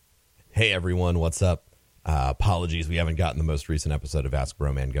Hey everyone, what's up? Apologies, we haven't gotten the most recent episode of Ask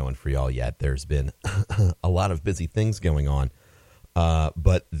Broman going for y'all yet. There's been a lot of busy things going on,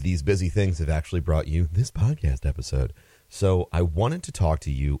 but these busy things have actually brought you this podcast episode. So I wanted to talk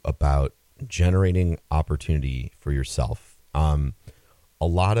to you about generating opportunity for yourself. A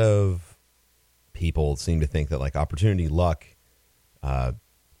lot of people seem to think that like opportunity, luck,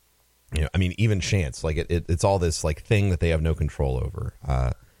 even chance, like it's all this like thing that they have no control over.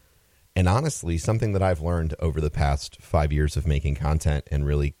 And honestly, something that I've learned over the past 5 years of making content and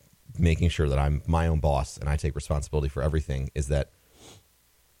really making sure that I'm my own boss and I take responsibility for everything is that,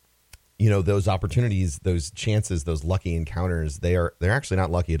 those opportunities, those chances, those lucky encounters, they're actually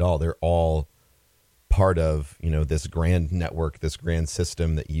not lucky at all. They're all part of, this grand network, this grand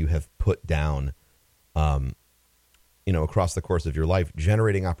system that you have put down, across the course of your life,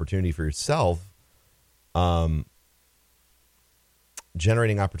 generating opportunity for yourself, no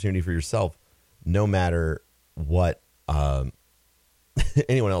matter what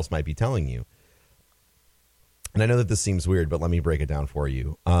anyone else might be telling you. And I know that this seems weird, but let me break it down for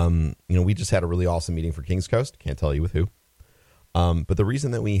you. We just had a really awesome meeting for King's Coast. Can't tell you with who. But the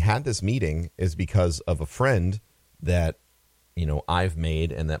reason that we had this meeting is because of a friend that, I've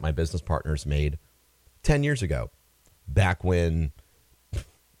made and that my business partners made 10 years ago, back when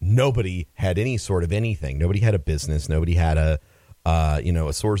nobody had any sort of anything. Nobody had a business. Nobody had a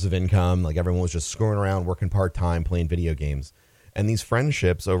source of income. Like everyone was just screwing around, working part-time, playing video games. And these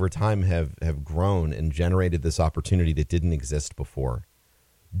friendships over time have grown and generated this opportunity that didn't exist before.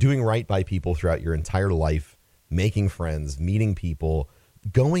 Doing right by people throughout your entire life, making friends, meeting people,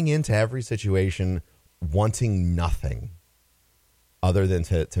 going into every situation wanting nothing other than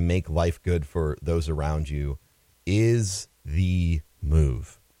to make life good for those around you is the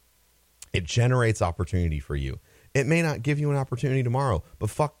move. It generates opportunity for you. It may not give you an opportunity tomorrow, but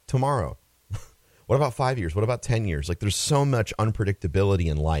fuck tomorrow. What about 5 years? What about 10 years? Like there's so much unpredictability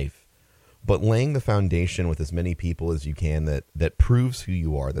in life, but laying the foundation with as many people as you can that proves who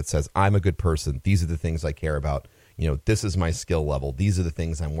you are, that says, I'm a good person. These are the things I care about. This is my skill level. These are the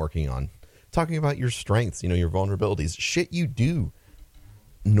things I'm working on. Talking about your strengths, your vulnerabilities, shit you do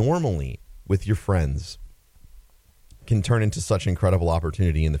normally with your friends can turn into such incredible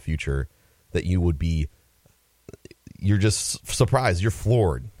opportunity in the future that you're just surprised. You're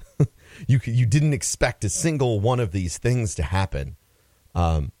floored. You didn't expect a single one of these things to happen,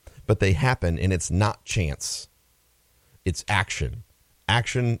 but they happen, and it's not chance. It's action.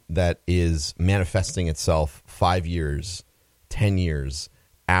 Action that is manifesting itself 5 years, 10 years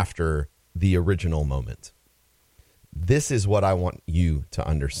after the original moment. This is what I want you to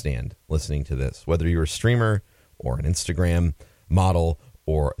understand listening to this, whether you're a streamer or an Instagram model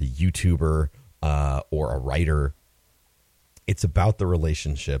or a YouTuber or a writer. It's about the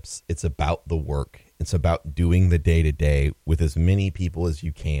relationships. It's about the work. It's about doing the day-to-day with as many people as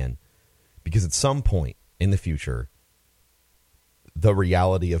you can. Because at some point in the future, the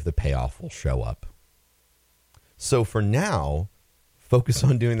reality of the payoff will show up. So for now, focus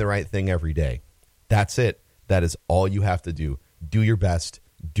on doing the right thing every day. That's it. That is all you have to do. Do your best.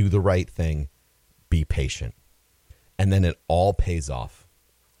 Do the right thing. Be patient. And then it all pays off.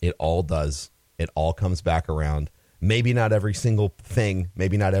 It all does. It all comes back around. Maybe not every single thing,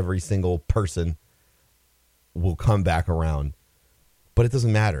 maybe not every single person will come back around, but it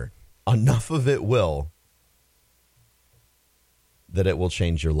doesn't matter. Enough of it will that it will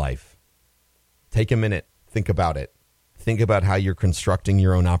change your life. Take a minute, think about it. Think about how you're constructing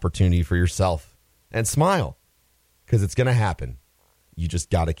your own opportunity for yourself and smile because it's going to happen. You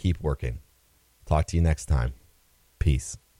just got to keep working. Talk to you next time. Peace.